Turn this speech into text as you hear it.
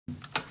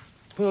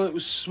Well, it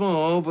was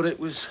small, but it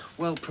was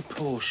well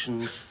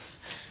proportioned.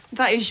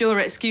 That is your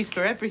excuse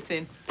for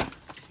everything.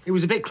 It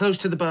was a bit close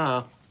to the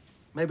bar.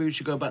 Maybe we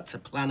should go back to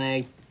Plan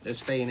A. They're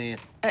staying here.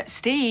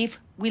 Steve,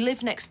 we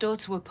live next door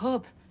to a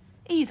pub.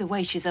 Either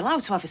way, she's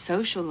allowed to have a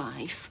social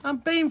life. I'm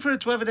paying for her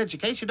to have an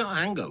education, not a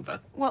hangover.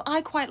 Well,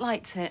 I quite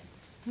liked it.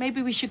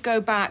 Maybe we should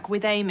go back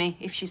with Amy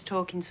if she's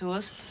talking to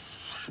us.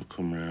 She'll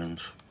come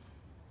round.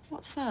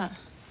 What's that?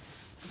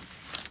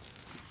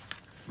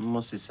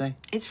 What's it say?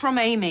 It's from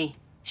Amy.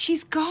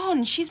 She's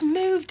gone. She's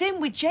moved in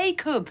with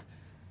Jacob.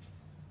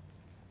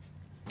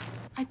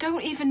 I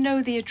don't even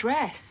know the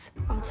address.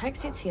 I'll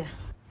text it to you.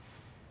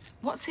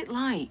 What's it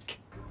like?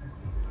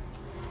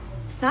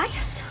 It's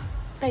nice.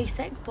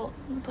 Basic, but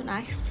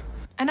nice.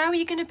 And how are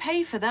you going to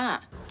pay for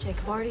that?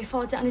 Jacob already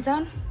affords it on his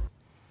own.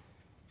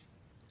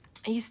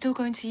 Are you still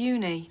going to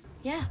uni?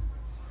 Yeah.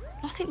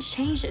 Nothing's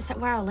changed except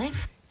where I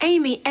live.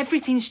 Amy,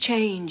 everything's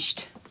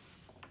changed.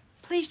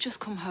 Please just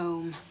come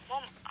home.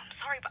 Mum, I'm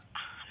sorry, but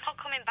I'm not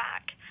coming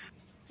back.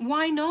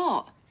 Why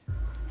not?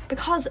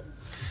 Because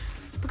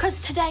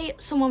today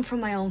someone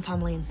from my own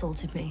family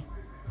insulted me.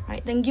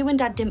 Right? Then you and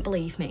Dad didn't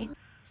believe me.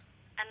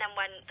 And then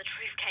when the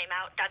truth came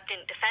out, Dad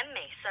didn't defend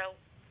me. So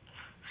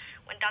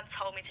when Dad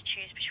told me to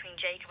choose between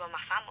Jacob and my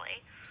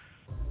family,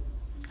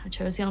 I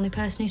chose the only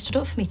person who stood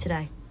up for me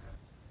today.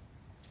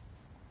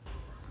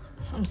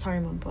 I'm sorry,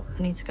 Mum, but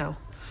I need to go.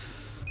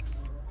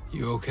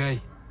 You okay?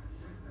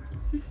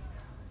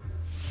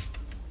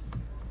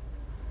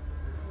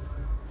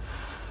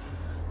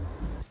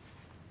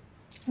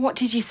 What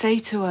did you say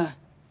to her?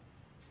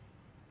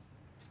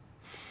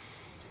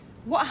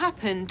 What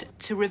happened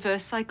to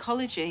reverse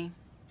psychology?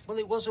 Well,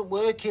 it wasn't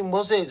working,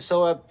 was it?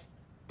 So I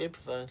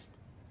improvised.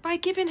 By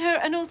giving her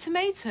an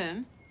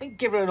ultimatum? I didn't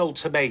give her an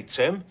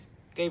ultimatum.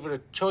 Gave her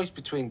a choice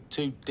between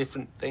two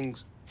different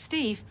things.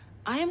 Steve,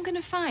 I am going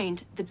to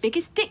find the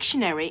biggest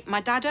dictionary my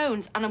dad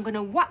owns and I'm going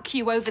to whack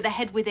you over the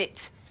head with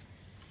it.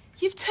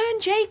 You've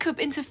turned Jacob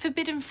into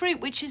forbidden fruit,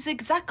 which is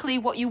exactly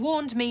what you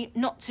warned me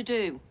not to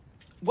do.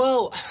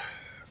 Well,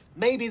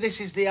 maybe this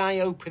is the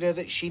eye-opener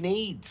that she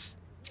needs.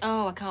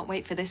 Oh, I can't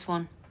wait for this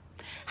one.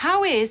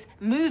 How is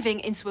moving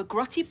into a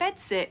grotty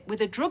bedsit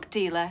with a drug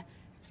dealer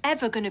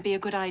ever going to be a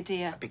good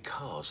idea?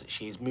 Because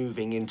she is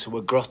moving into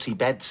a grotty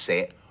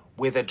bedsit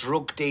with a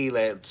drug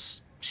dealer.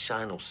 Its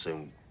shine will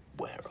soon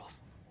wear off.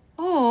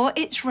 Or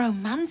it's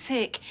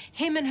romantic.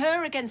 Him and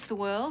her against the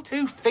world.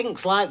 Who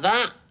thinks like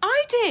that?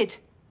 I did.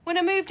 When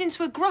I moved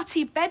into a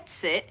grotty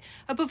bedsit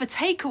above a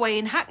takeaway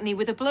in Hackney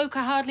with a bloke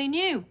I hardly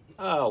knew.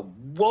 Oh,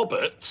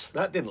 Wobbert.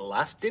 That didn't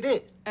last, did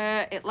it?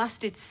 It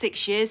lasted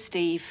 6 years,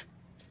 Steve.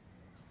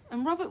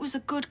 And Robert was a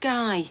good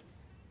guy.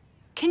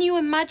 Can you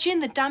imagine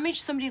the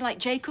damage somebody like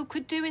Jacob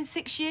could do in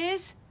 6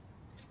 years?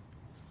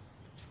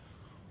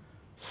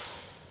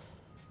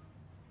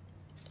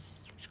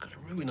 She's gonna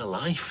ruin her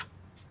life.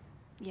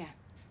 Yeah.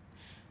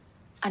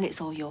 And it's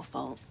all your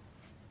fault.